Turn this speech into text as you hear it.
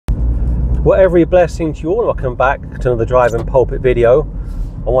Well, every blessing to you all. Welcome back to another Driving Pulpit video.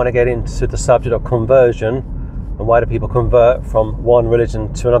 I want to get into the subject of conversion and why do people convert from one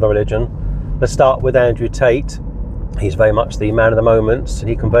religion to another religion. Let's start with Andrew Tate. He's very much the man of the moment, and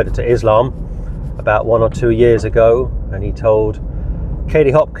he converted to Islam about 1 or 2 years ago, and he told Katie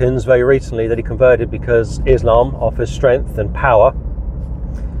Hopkins very recently that he converted because Islam offers strength and power,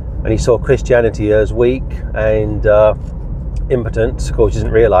 and he saw Christianity as weak and impotent. Of course, he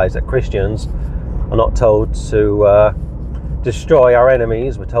didn't realise that Christians are not told to destroy our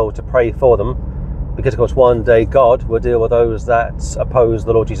enemies. We're told to pray for them, because of course one day God will deal with those that oppose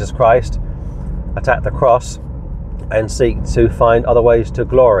the Lord Jesus Christ, attack the cross, and seek to find other ways to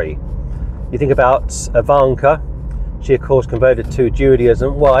glory. You think about Ivanka. She of course converted to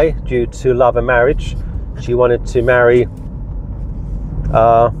Judaism. Why? Due to love and marriage. She wanted to marry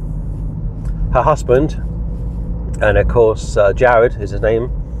her husband, and of course Jared is his name,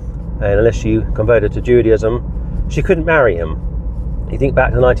 and unless she converted to Judaism she couldn't marry him. You think back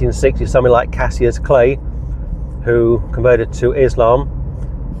to the 1960s, somebody like Cassius Clay, who converted to Islam,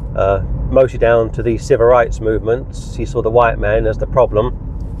 mostly down to the civil rights movements. He saw the white man as the problem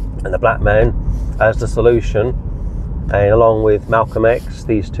and the black man as the solution, and along with Malcolm X,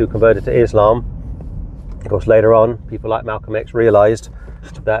 these two converted to Islam. Of course, later on, people like Malcolm X realised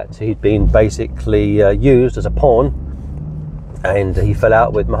that he'd been basically used as a pawn, and he fell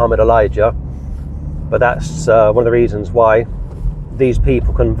out with Muhammad Elijah. But that's one of the reasons why these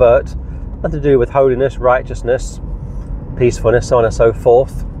people convert. Nothing to do with holiness, righteousness, peacefulness, so on and so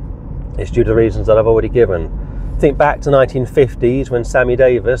forth. It's due to the reasons that I've already given. Think back to the 1950s when Sammy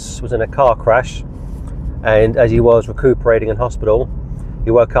Davis was in a car crash, and as he was recuperating in hospital,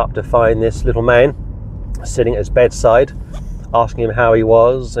 he woke up to find this little man sitting at his bedside, asking him how he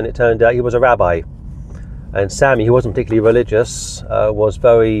was, and it turned out he was a rabbi. And Sammy, who wasn't particularly religious, was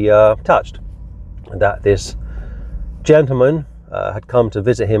very touched that this gentleman had come to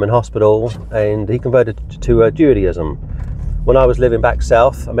visit him in hospital, and he converted to Judaism. When I was living back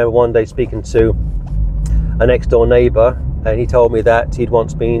south, I remember one day speaking to a next door neighbour, and he told me that he'd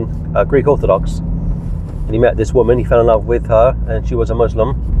once been Greek Orthodox, and he met this woman, he fell in love with her, and she was a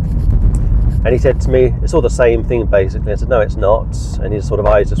Muslim. And he said to me, it's all the same thing basically. I said, no, it's not. And his sort of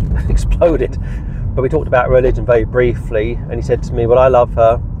eyes just exploded. But we talked about religion very briefly, and he said to me, well, I love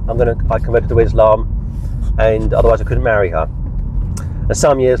her, I converted to Islam, and otherwise I couldn't marry her. And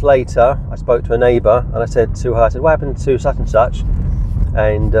some years later, I spoke to a neighbour, and I said to her, what happened to such and such?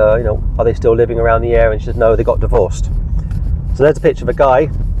 And are they still living around the area? And she said, no, they got divorced. So there's a picture of a guy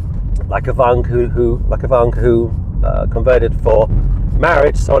like Ivanka who converted for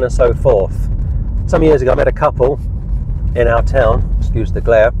marriage, so on and so forth. Some years ago I met a couple in our town, excuse the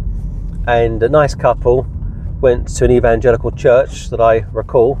glare, and a nice couple went to an evangelical church that I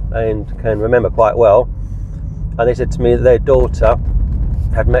recall and can remember quite well, and they said to me that their daughter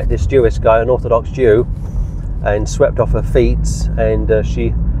had met this Jewish guy, an Orthodox Jew, and swept off her feet, and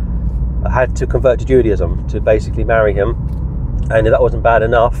she had to convert to Judaism to basically marry him. And if that wasn't bad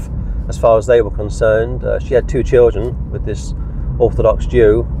enough, as far as they were concerned, she had 2 children with this Orthodox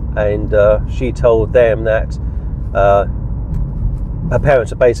Jew, and she told them that her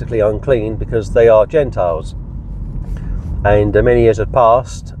parents are basically unclean because they are Gentiles. And many years had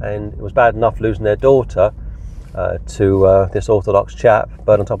passed, and it was bad enough losing their daughter to this Orthodox chap,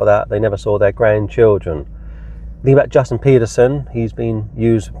 but on top of that they never saw their grandchildren. Think about Justin Peterson. He's been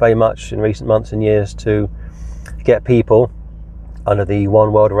used very much in recent months and years to get people under the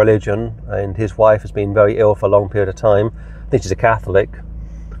one world religion, and his wife has been very ill for a long period of time. I think she's a Catholic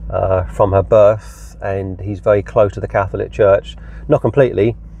from her birth, and he's very close to the Catholic Church. Not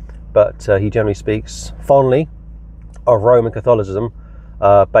completely, but he generally speaks fondly of Roman Catholicism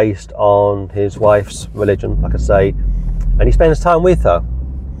based on his wife's religion, like I say, and he spends time with her.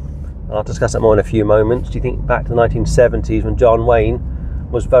 And I'll discuss that more in a few moments. Do you think back to the 1970s when John Wayne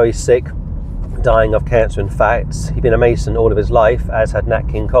was very sick, dying of cancer in fact? He'd been a Mason all of his life, as had Nat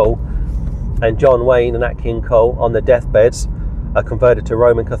King Cole. And John Wayne and Nat King Cole, on their deathbeds, converted to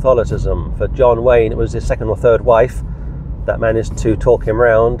Roman Catholicism. For John Wayne, it was his 2nd or 3rd wife that managed to talk him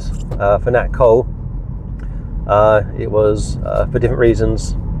round. For Nat Cole, it was for different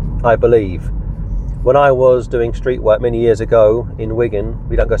reasons, I believe. When I was doing street work many years ago in Wigan,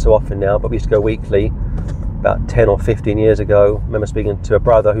 we don't go so often now, but we used to go weekly, about 10 or 15 years ago. I remember speaking to a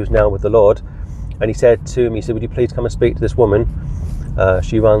brother who's now with the Lord, and he said to me, would you please come and speak to this woman?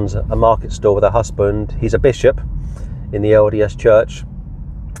 She runs a market store with her husband. He's a bishop in the LDS church,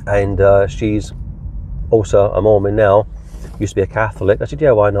 and she's also a Mormon now, used to be a Catholic. I said,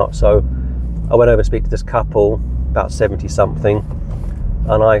 yeah, why not? So I went over to speak to this couple, about 70 something,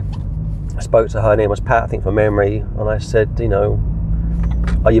 and I I spoke to her, her name was Pat, I think from memory, and I said, you know,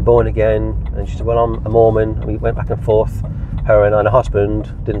 are you born again? And she said, well, I'm a Mormon. And we went back and forth. Her and her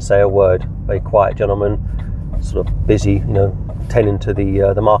husband didn't say a word. Very quiet gentleman, sort of busy, you know, tending to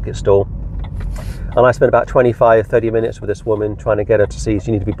the market stall. And I spent about 25-30 minutes with this woman trying to get her to see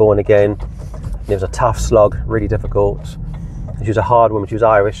she needed to be born again. And it was a tough slog, really difficult. She was a hard woman. She was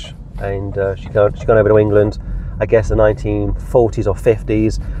Irish, and she'd gone over to England, I guess the 1940s or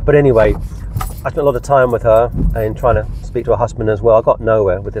 50s. But anyway, I spent a lot of time with her and trying to speak to her husband as well. I got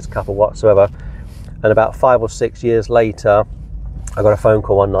nowhere with this couple whatsoever. And about 5 or 6 years later, I got a phone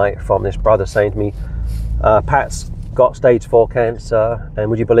call one night from this brother saying to me, Pat's got stage 4 cancer, and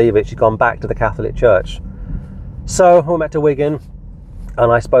would you believe it, she's gone back to the Catholic Church. So I went back to Wigan,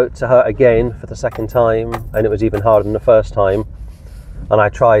 and I spoke to her again for the second time, and it was even harder than the first time. And I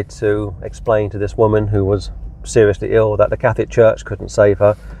tried to explain to this woman who was seriously ill that the Catholic Church couldn't save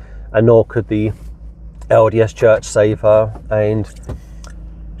her, and nor could the LDS Church save her, and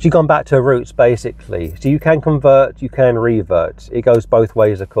she'd gone back to her roots basically. So you can convert, you can revert. It goes both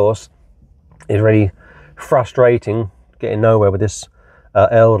ways, of course. It's really frustrating getting nowhere with this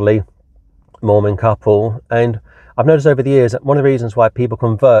elderly Mormon couple. And I've noticed over the years that one of the reasons why people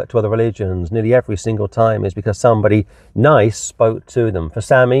convert to other religions nearly every single time is because somebody nice spoke to them. For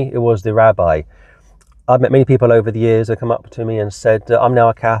Sammy, it was the rabbi. I've met many people over the years who come up to me and said, I'm now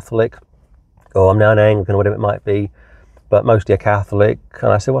a Catholic, or I'm now an Anglican, or whatever it might be, but mostly a Catholic.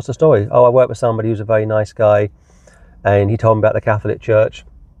 And I said, what's the story? Oh, I work with somebody who's a very nice guy, and he told me about the Catholic Church,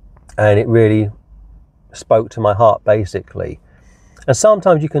 and it really spoke to my heart, basically. And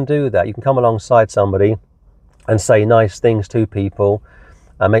sometimes you can do that. You can come alongside somebody and say nice things to people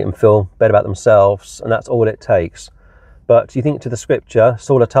and make them feel better about themselves, and that's all it takes. But you think to the scripture,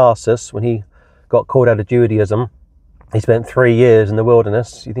 Saul of Tarsus, when he got called out of Judaism, he spent 3 years in the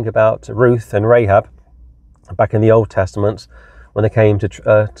wilderness. You think about Ruth and Rahab back in the Old Testament, when they came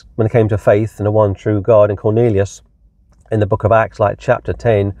to faith in the one true God, and Cornelius in the book of Acts, like chapter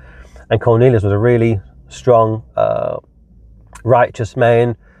 10. And Cornelius was a really strong, righteous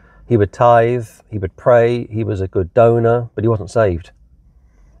man. He would tithe, he would pray, he was a good donor, but he wasn't saved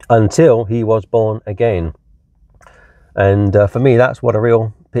until he was born again. And for me, that's what a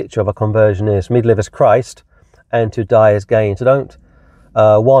real picture of a conversion is. For me to live as Christ and to die as gain. So don't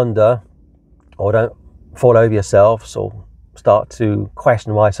wander, or don't fall over yourselves, or start to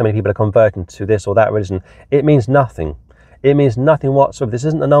question why so many people are converting to this or that religion. It means nothing. It means nothing whatsoever. This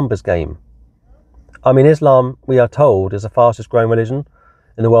isn't a numbers game. I mean, Islam, we are told, is the fastest growing religion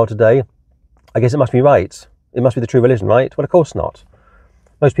in the world today. I guess it must be right. It must be the true religion, right? Well, of course not.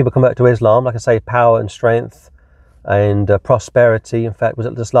 Most people convert to Islam, like I say, power and strength and prosperity. In fact, was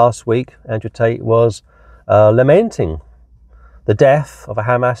it just last week, Andrew Tate was lamenting the death of a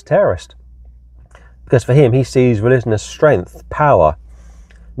Hamas terrorist. Because for him, he sees religion as strength, power,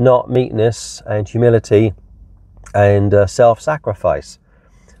 not meekness and humility and self-sacrifice.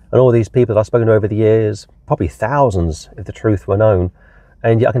 And all these people that I've spoken to over the years, probably thousands if the truth were known.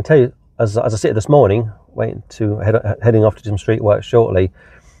 And yet I can tell you, as I sit this morning, heading off to some street work shortly,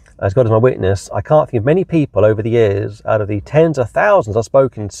 as God is my witness, I can't think of many people over the years, out of the tens of thousands I've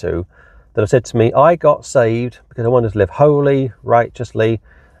spoken to, that have said to me, I got saved because I wanted to live holy, righteously,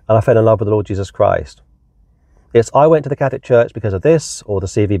 and I fell in love with the Lord Jesus Christ. It's, I went to the Catholic Church because of this, or the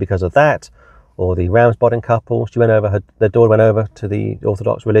CV because of that, or the Ramsbottom couple, their daughter went over to the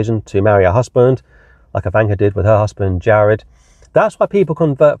Orthodox religion to marry her husband, like Ivanka did with her husband, Jared. That's why people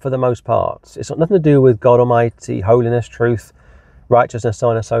convert for the most part. It's got nothing to do with God Almighty, holiness, truth, righteousness, so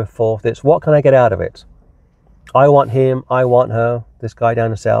on and so forth. It's what can I get out of it? I want him, I want her, this guy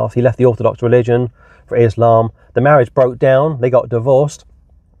down the south. He left the Orthodox religion for Islam. The marriage broke down, they got divorced.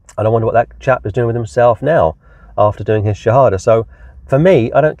 And I wonder what that chap is doing with himself now after doing his Shahada. So for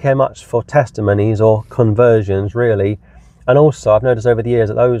me, I don't care much for testimonies or conversions, really. And also, I've noticed over the years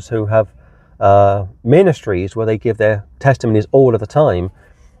that those who have ministries where they give their testimonies all of the time,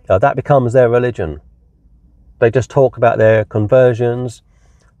 that becomes their religion. They just talk about their conversions,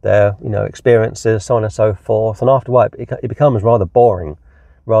 their experiences, so on and so forth. And after a while, it becomes rather boring,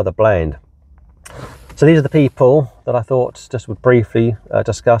 rather bland. So these are the people that I thought just would briefly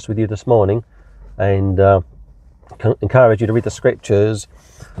discuss with you this morning, and encourage you to read the scriptures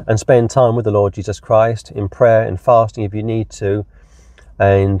and spend time with the Lord Jesus Christ in prayer and fasting if you need to.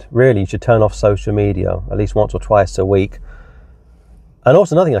 And really, you should turn off social media at least once or twice a week. And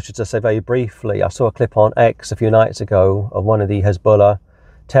also another thing I should just say very briefly, I saw a clip on X a few nights ago of one of the Hezbollah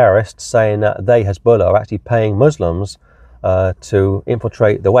terrorists saying that they, Hezbollah, are actually paying Muslims to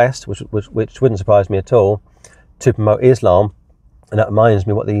infiltrate the West, which wouldn't surprise me at all, to promote Islam. And that reminds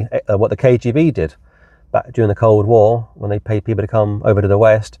me what the KGB did back during the Cold War, when they paid people to come over to the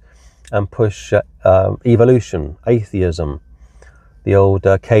West and push evolution, atheism, the old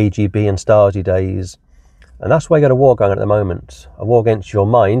KGB and Stasi days. And that's why you got a war going on at the moment, a war against your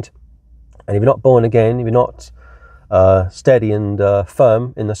mind. And if you're not born again, if you're not steady and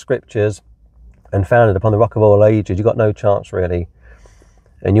firm in the scriptures and founded upon the rock of all ages, you've got no chance really.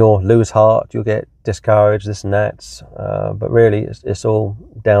 And you'll lose heart, you'll get discouraged, this and that. But really, it's all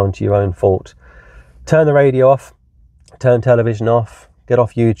down to your own fault. Turn the radio off, turn television off, get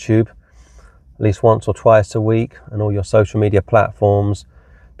off YouTube at least once or twice a week, and all your social media platforms.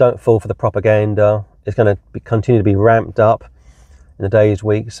 Don't fall for the propaganda. It's going to continue to be ramped up in the days,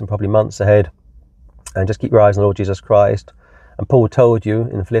 weeks, and probably months ahead. And just keep your eyes on the Lord Jesus Christ. And Paul told you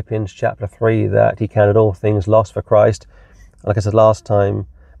in Philippians chapter 3 that he counted all things lost for Christ. Like I said last time,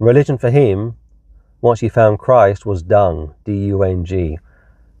 religion for him, once he found Christ, was dung, D-U-N-G,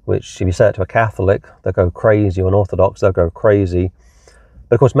 which if you say it to a Catholic, they'll go crazy, or an Orthodox, they'll go crazy.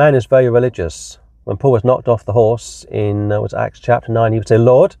 But of course, man is very religious. When Paul was knocked off the horse in Acts chapter 9, he would say,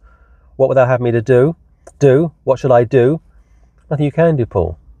 Lord, what would thou have me to do? What should I do? Nothing you can do,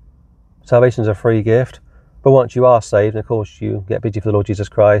 Paul. Salvation is a free gift. But once you are saved, and of course you get busy for the Lord Jesus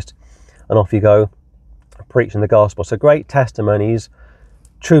Christ, and off you go, preaching the gospel. So great testimonies,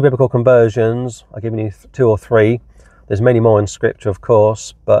 true biblical conversions. I've given you 2 or 3. There's many more in scripture, of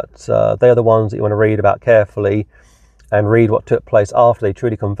course, but they are the ones that you want to read about carefully, and read what took place after they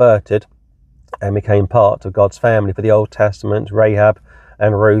truly converted and became part of God's family. For the Old Testament, Rahab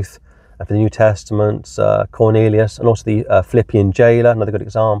and Ruth, and for the New Testament, Cornelius, and also the Philippian jailer, another good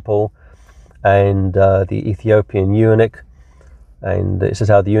example, and the Ethiopian eunuch. And it says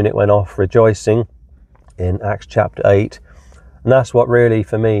how the eunuch went off rejoicing in Acts chapter 8. And that's what really,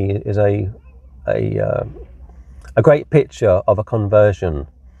 for me, is a great picture of a conversion.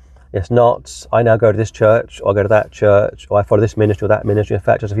 It's not, I now go to this church, or I go to that church, or I follow this ministry or that ministry. In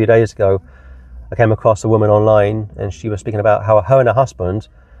fact, just a few days ago, I came across a woman online, and she was speaking about how her and her husband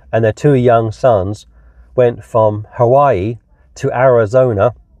and their 2 young sons went from Hawaii to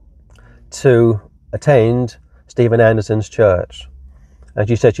Arizona to attend Stephen Anderson's church. And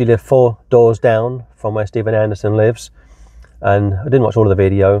she said she lived 4 doors down from where Stephen Anderson lives. And I didn't watch all of the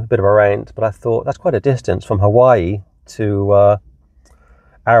video, a bit of a rant, but I thought that's quite a distance from Hawaii to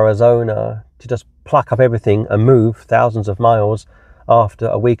Arizona, to just pluck up everything and move thousands of miles after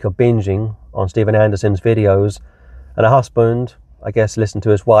a week of binging on Stephen Anderson's videos. And her husband, I guess, listened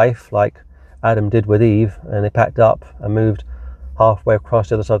to his wife like Adam did with Eve, and they packed up and moved halfway across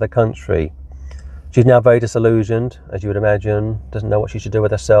the other side of the country. She's now very disillusioned, as you would imagine, doesn't know what she should do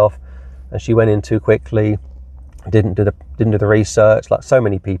with herself, and she went in too quickly, didn't do the research like so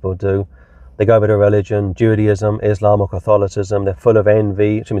many people do. They go over to religion, Judaism, Islam, or Catholicism. They're full of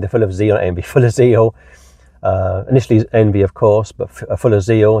envy. They're full of zeal, not envy, full of zeal. Initially envy, of course, but full of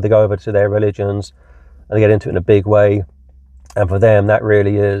zeal. They go over to their religions and they get into it in a big way. And for them, that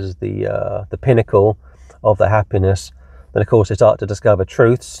really is the pinnacle of their happiness. Then, of course, they start to discover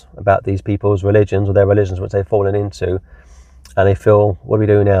truths about these people's religions, or their religions which they've fallen into. And they feel, what do we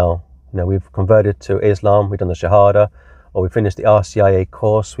do now? You know, we've converted to Islam, we've done the Shahada, or we finished the RCIA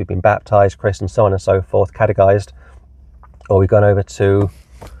course, we've been baptized, christened, so on and so forth, catechized, or we've gone over to,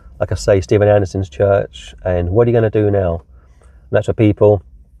 like I say, Stephen Anderson's church, and what are you going to do now? And that's where people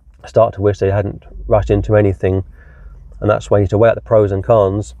start to wish they hadn't rushed into anything, and that's why you need to weigh out the pros and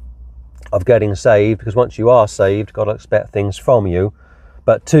cons of getting saved, because once you are saved, God will expect things from you.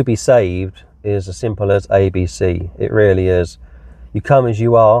 But to be saved is as simple as ABC. It really is. You come as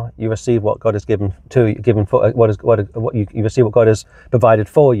you are. You receive what God has given to you, you receive what God has provided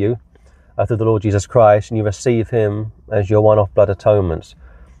for you through the Lord Jesus Christ, and you receive Him as your one-off blood atonement.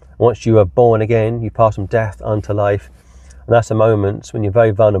 Once you are born again, you pass from death unto life, and that's a moment when you're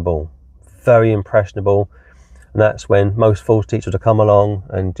very vulnerable, very impressionable, and that's when most false teachers will come along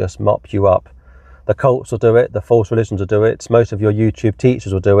and just mop you up. The cults will do it, the false religions will do it, most of your YouTube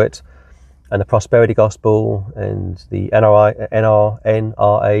teachers will do it, and the prosperity gospel and the NRA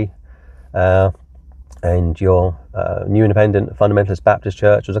and your New Independent Fundamentalist Baptist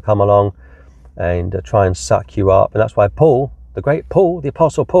churches will come along and try and suck you up. And that's why Paul, the great Paul, the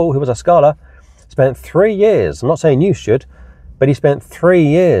Apostle Paul, who was a scholar, spent 3 years, I'm not saying you should, but he spent 3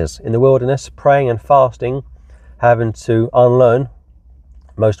 years in the wilderness praying and fasting, having to unlearn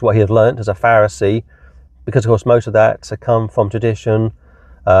most of what he had learnt as a Pharisee, because of course most of that had come from tradition,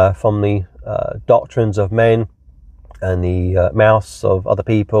 from the doctrines of men and the mouths of other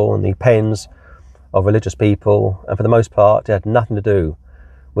people and the pens of religious people, and for the most part it had nothing to do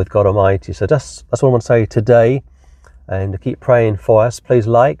with God Almighty. So that's what I want to say today. and keep praying for us. Please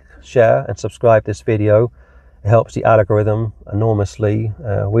like, share and subscribe this video. It helps the algorithm enormously.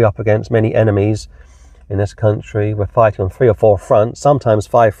 We're up against many enemies in this country. We're fighting on 3 or 4 fronts, sometimes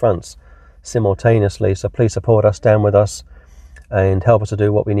 5 fronts simultaneously. So please support us, stand with us, and help us to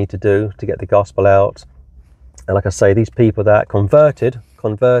do what we need to do to get the gospel out. And like I say, these people that converted,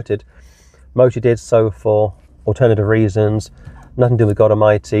 mostly did so for alternative reasons, nothing to do with God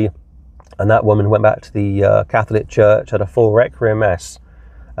Almighty. And that woman went back to the Catholic Church, had a full requiem mass,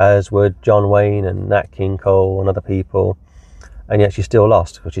 as would John Wayne and Nat King Cole and other people. And yet she's still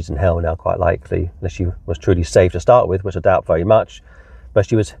lost, because she's in hell now, quite likely, unless she was truly saved to start with, which I doubt very much. But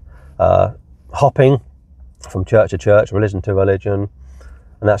she was hopping from church to church, religion to religion.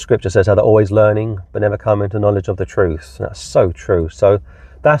 And that scripture says how they're always learning, but never come into knowledge of the truth. And that's so true. So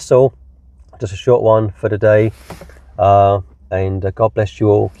that's all. Just a short one for today. And God bless you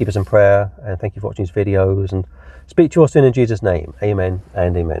all. Keep us in prayer. And thank you for watching these videos. And speak to you all soon in Jesus' name. Amen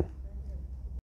and amen.